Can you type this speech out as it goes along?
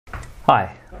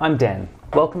Hi, I'm Dan.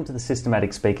 Welcome to the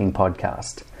Systematic Speaking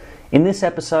Podcast. In this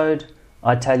episode,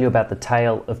 I tell you about the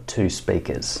tale of two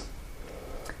speakers.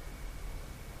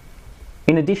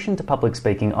 In addition to public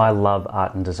speaking, I love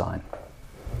art and design.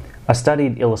 I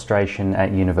studied illustration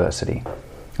at university.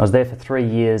 I was there for 3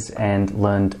 years and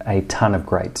learned a ton of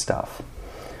great stuff.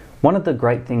 One of the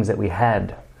great things that we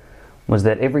had was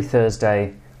that every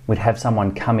Thursday we'd have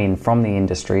someone come in from the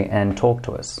industry and talk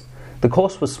to us. The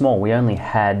course was small. We only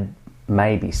had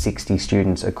maybe 60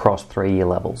 students across 3-year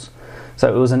levels.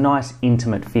 So it was a nice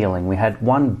intimate feeling. We had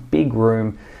one big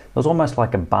room. It was almost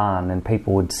like a barn, and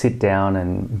people would sit down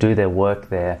and do their work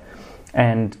there.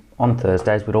 And on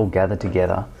Thursdays we'd all gather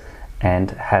together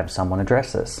and have someone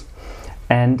address us.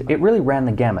 And it really ran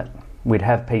the gamut. We'd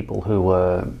have people who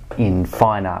were in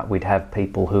fine art, we'd have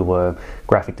people who were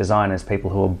graphic designers, people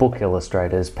who were book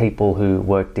illustrators, people who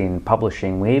worked in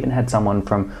publishing. We even had someone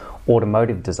from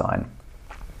automotive design.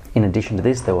 In addition to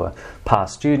this, there were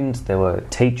past students, there were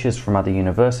teachers from other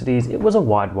universities. It was a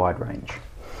wide range.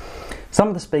 Some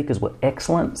of the speakers were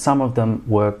excellent, some of them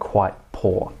were quite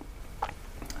poor.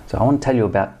 So I want to tell you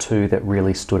about two that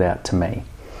really stood out to me.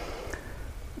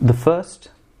 The first,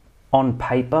 on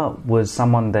paper, was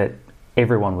someone that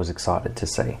everyone was excited to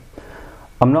see.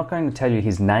 I'm not going to tell you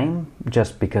his name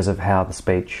just because of how the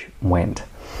speech went,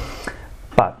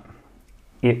 but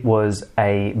it was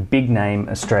a big name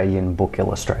Australian book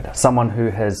illustrator, someone who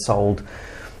has sold,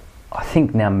 I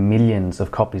think now, millions of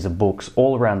copies of books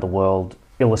all around the world,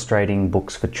 illustrating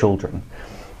books for children.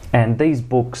 And these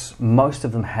books, most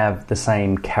of them have the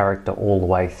same character all the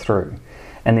way through.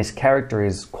 And this character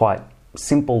is quite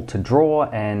simple to draw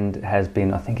and has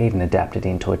been, I think, even adapted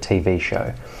into a TV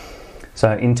show.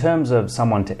 So in terms of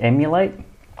someone to emulate,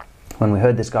 when we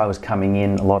heard this guy was coming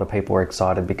in, a lot of people were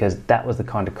excited because that was the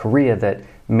kind of career that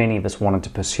many of us wanted to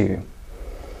pursue.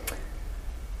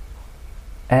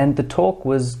 And the talk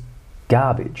was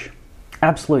garbage,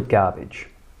 absolute garbage.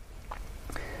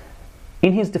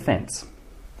 In his defense,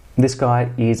 this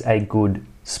guy is a good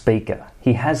speaker.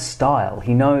 He has style.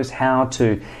 He knows how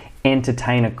to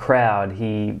entertain a crowd.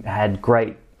 He had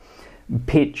great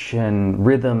pitch and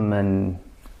rhythm and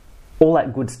all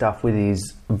that good stuff with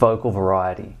his vocal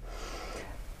variety.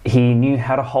 He knew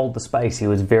how to hold the space. He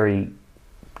was very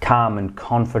calm and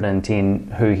confident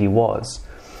in who he was.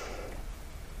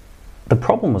 The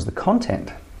problem was the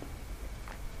content.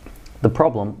 The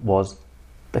problem was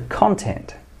the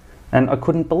content. And I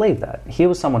couldn't believe that. Here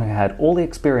was someone who had all the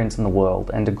experience in the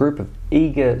world and a group of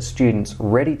eager students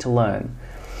ready to learn.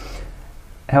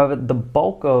 However, the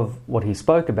bulk of what he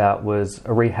spoke about was a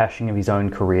rehashing of his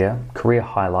own career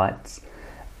highlights,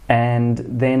 and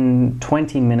then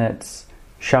 20 minutes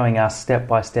showing us step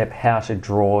by step how to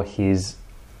draw his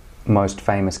most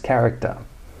famous character.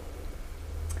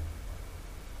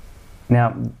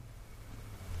 Now,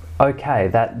 okay,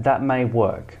 that may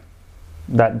work.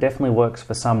 That definitely works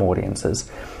for some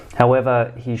audiences.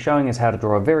 However, he's showing us how to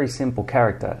draw a very simple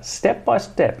character, step by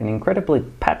step, in incredibly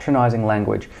patronizing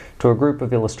language, to a group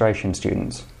of illustration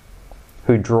students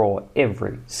who draw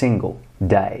every single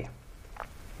day.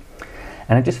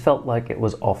 And it just felt like it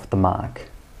was off the mark.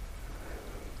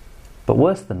 But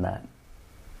worse than that,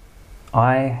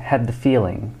 I had the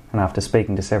feeling, and after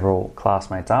speaking to several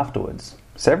classmates afterwards,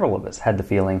 several of us had the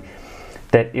feeling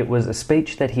that it was a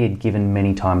speech that he had given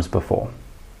many times before.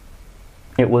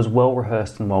 It was well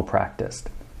rehearsed and well practiced.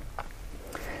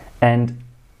 And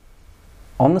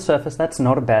on the surface, that's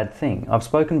not a bad thing. I've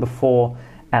spoken before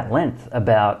at length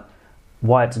about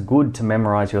why it's good to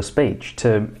memorize your speech,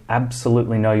 to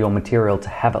absolutely know your material, to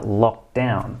have it locked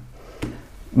down.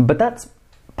 But that's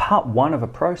part one of a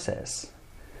process.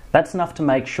 That's enough to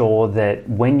make sure that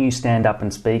when you stand up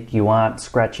and speak, you aren't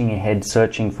scratching your head,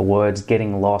 searching for words,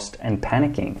 getting lost and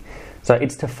panicking. So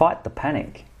it's to fight the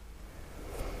panic.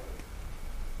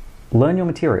 Learn your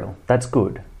material, that's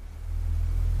good.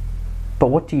 But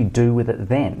what do you do with it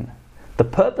then? The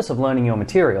purpose of learning your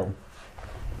material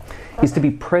is to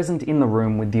be present in the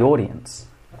room with the audience.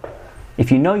 If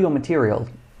you know your material,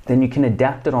 then you can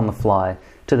adapt it on the fly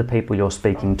to the people you're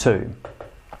speaking to.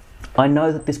 I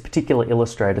know that this particular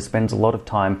illustrator spends a lot of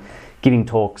time giving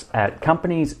talks at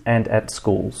companies and at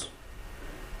schools.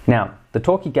 Now, the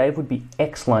talk he gave would be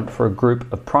excellent for a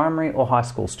group of primary or high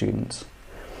school students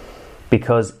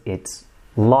because it's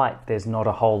light, there's not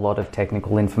a whole lot of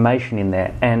technical information in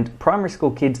there, and primary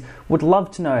school kids would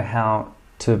love to know how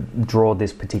to draw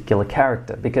this particular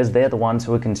character because they're the ones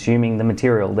who are consuming the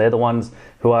material, they're the ones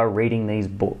who are reading these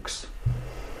books.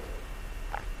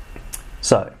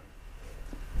 So,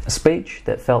 a speech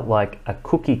that felt like a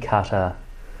cookie cutter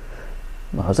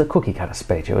Well, it was a cookie cutter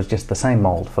speech. It was just the same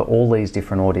mold for all these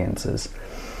different audiences.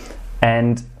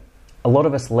 And a lot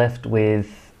of us left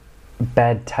with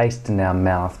bad taste in our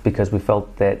mouth because we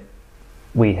felt that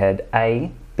we had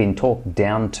A, been talked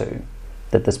down to,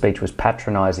 that the speech was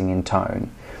patronising in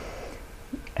tone,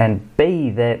 and B,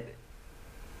 that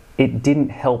it didn't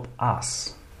help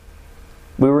us.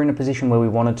 We were in a position where we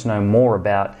wanted to know more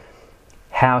about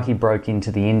how he broke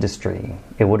into the industry.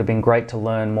 It would have been great to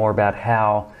learn more about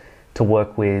how to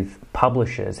work with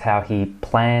publishers, how he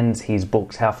plans his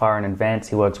books, how far in advance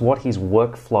he works, what his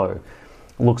workflow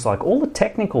looks like, all the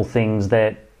technical things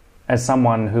that, as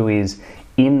someone who is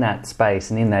in that space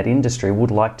and in that industry,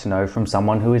 would like to know from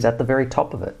someone who is at the very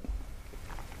top of it.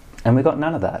 And we got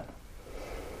none of that,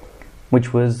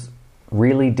 which was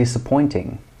really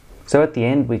disappointing. So at the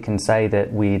end, we can say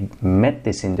that we'd met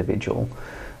this individual,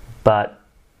 but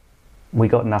we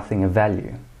got nothing of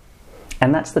value.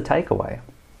 And that's the takeaway.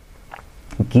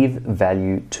 Give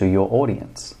value to your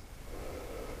audience.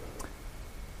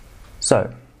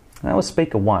 So, that was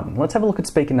speaker 1. Let's have a look at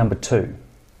speaker number 2.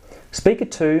 Speaker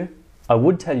 2, I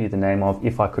would tell you the name of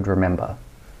if I could remember.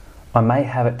 I may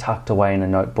have it tucked away in a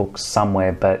notebook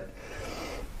somewhere, but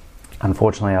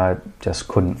unfortunately I just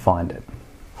couldn't find it.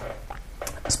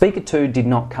 Speaker 2 did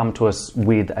not come to us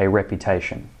with a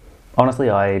reputation. Honestly,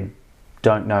 I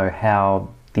don't know how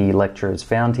the lecturers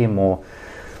found him or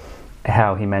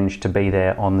how he managed to be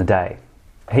there on the day.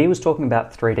 He was talking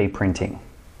about 3D printing.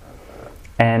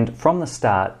 And from the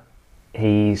start,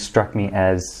 he struck me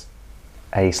as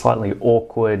a slightly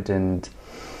awkward and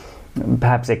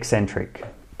perhaps eccentric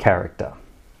character.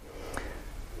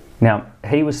 Now,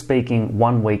 he was speaking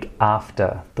 1 week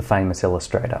after the famous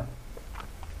illustrator.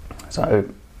 So,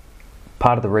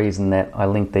 part of the reason that I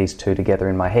linked these two together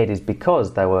in my head is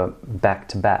because they were back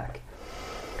to back.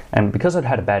 And because I'd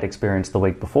had a bad experience the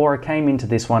week before, I came into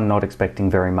this one not expecting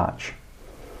very much.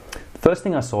 The first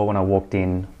thing I saw when I walked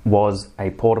in was a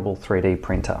portable 3D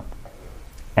printer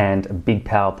and a big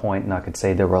PowerPoint, and I could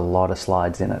see there were a lot of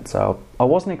slides in it, so I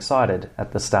wasn't excited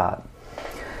at the start.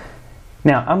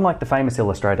 Now, unlike the famous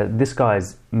illustrator, this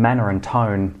guy's manner and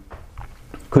tone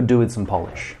could do with some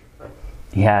polish.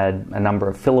 He had a number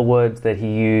of filler words that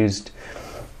he used.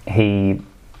 You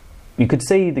could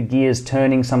see the gears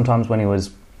turning sometimes when he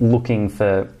was looking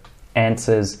for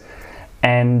answers,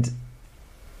 and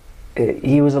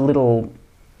he was a little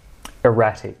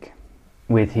erratic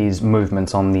with his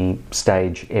movements on the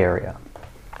stage area.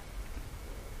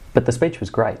 But the speech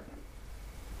was great.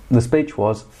 The speech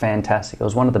was fantastic. It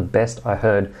was one of the best I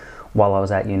heard while I was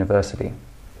at university.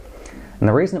 And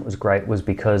the reason it was great was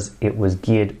because it was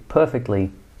geared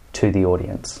perfectly to the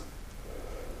audience.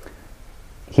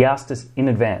 He asked us in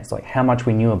advance, like, how much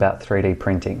we knew about 3D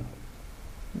printing.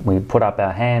 We put up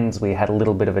our hands, we had a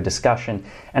little bit of a discussion,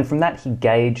 and from that he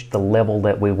gauged the level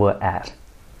that we were at.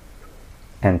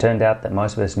 And it turned out that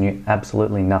most of us knew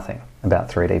absolutely nothing about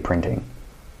 3D printing.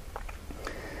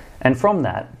 And from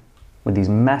that, with his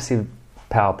massive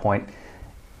PowerPoint,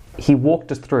 he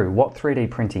walked us through what 3D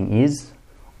printing is,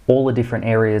 all the different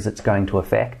areas it's going to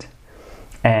affect,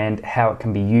 and how it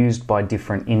can be used by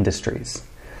different industries.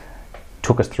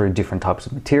 Took us through different types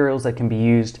of materials that can be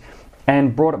used,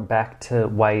 and brought it back to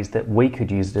ways that we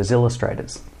could use it as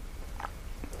illustrators.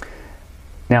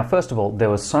 Now, first of all, there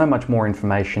was so much more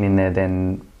information in there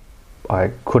than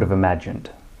I could have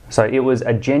imagined. So it was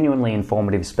a genuinely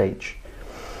informative speech.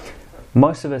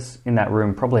 Most of us in that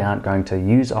room probably aren't going to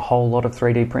use a whole lot of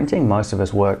 3D printing. Most of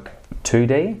us work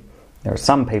 2D. There are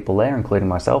some people there, including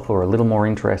myself, who are a little more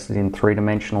interested in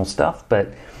three-dimensional stuff,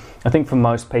 but I think for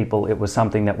most people it was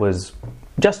something that was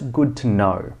just good to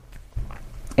know,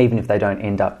 even if they don't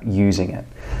end up using it.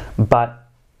 But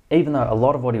even though a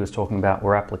lot of what he was talking about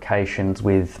were applications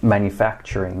with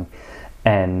manufacturing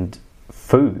and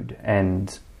food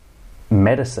and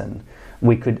medicine,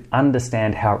 we could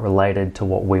understand how it related to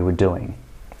what we were doing.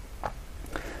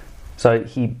 So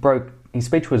his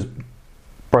speech was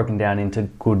broken down into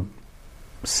good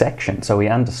sections, so we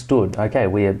understood, okay,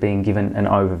 we are being given an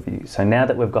overview. So now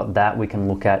that we've got that, we can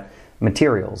look at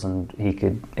materials, and he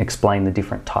could explain the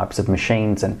different types of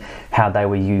machines and how they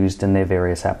were used in their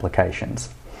various applications.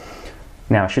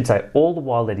 Now, I should say, all the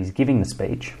while that he's giving the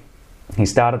speech, he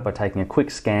started by taking a quick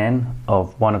scan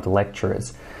of one of the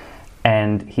lecturers,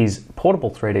 and his portable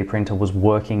 3D printer was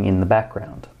working in the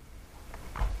background.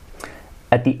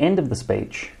 At the end of the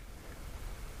speech,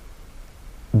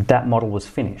 that model was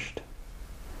finished,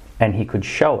 and he could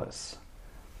show us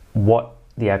what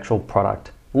the actual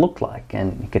product looked like,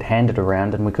 and you could hand it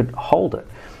around and we could hold it.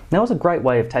 And that was a great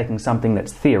way of taking something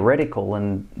that's theoretical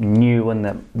and new and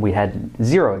that we had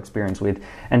zero experience with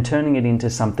and turning it into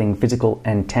something physical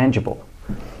and tangible.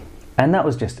 And that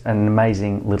was just an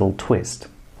amazing little twist.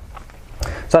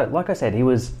 So, like I said, he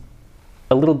was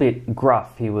a little bit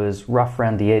gruff, he was rough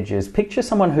around the edges. Picture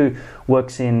someone who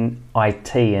works in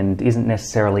IT and isn't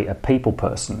necessarily a people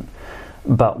person.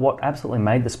 But what absolutely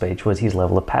made the speech was his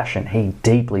level of passion. He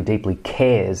deeply, deeply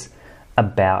cares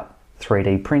about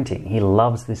 3D printing. He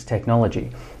loves this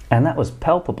technology. And that was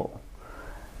palpable.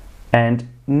 And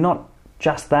not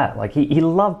just that, like he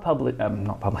loved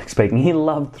not public speaking, he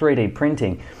loved 3D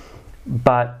printing.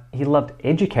 But he loved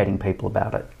educating people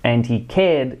about it, and he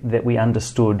cared that we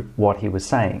understood what he was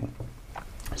saying.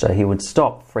 So he would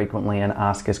stop frequently and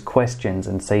ask us questions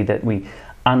and see that we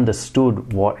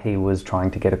understood what he was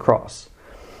trying to get across.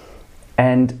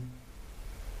 And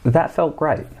that felt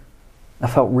great. That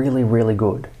felt really, really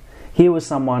good. Here was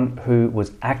someone who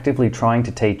was actively trying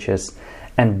to teach us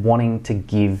and wanting to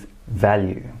give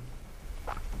value.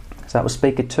 So that was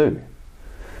speaker 2.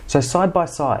 So side by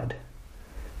side,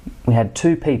 we had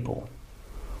 2 people.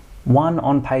 One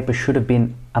on paper should have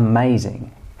been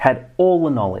amazing, had all the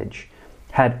knowledge,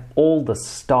 had all the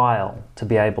style to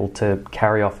be able to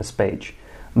carry off a speech,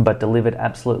 but delivered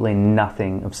absolutely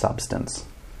nothing of substance.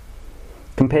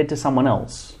 Compared to someone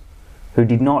else who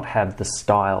did not have the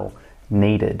style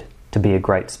needed to be a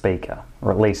great speaker,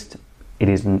 or at least it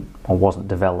isn't or wasn't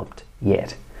developed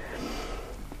yet,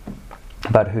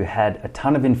 but who had a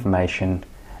ton of information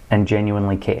and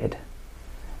genuinely cared.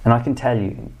 And I can tell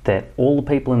you that all the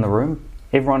people in the room,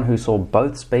 everyone who saw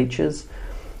both speeches,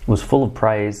 was full of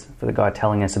praise for the guy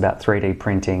telling us about 3D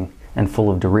printing and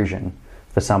full of derision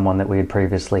for someone that we had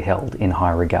previously held in high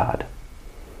regard.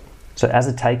 So as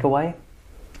a takeaway,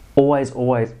 always,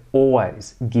 always,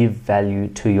 always give value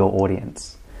to your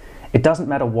audience. It doesn't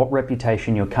matter what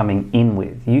reputation you're coming in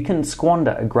with. You can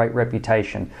squander a great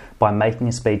reputation by making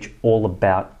a speech all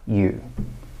about you.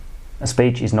 A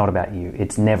speech is not about you.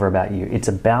 It's never about you. It's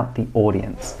about the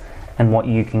audience and what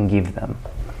you can give them.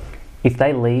 If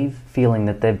they leave feeling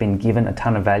that they've been given a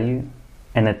ton of value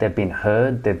and that they've been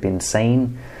heard, they've been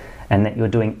seen, and that you're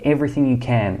doing everything you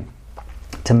can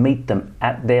to meet them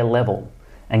at their level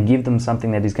and give them something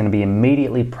that is going to be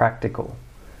immediately practical,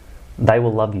 they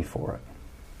will love you for it.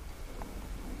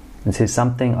 This is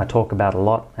something I talk about a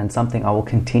lot and something I will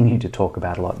continue to talk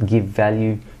about a lot. Give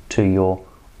value to your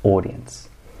audience.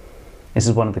 This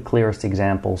is one of the clearest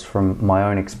examples from my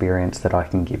own experience that I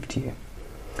can give to you.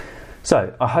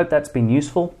 So I hope that's been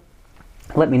useful.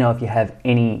 Let me know if you have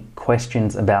any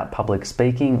questions about public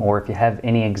speaking or if you have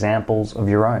any examples of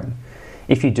your own.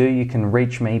 If you do, you can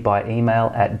reach me by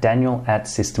email at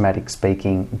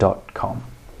daniel@systematicspeaking.com.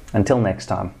 Until next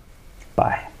time,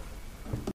 bye.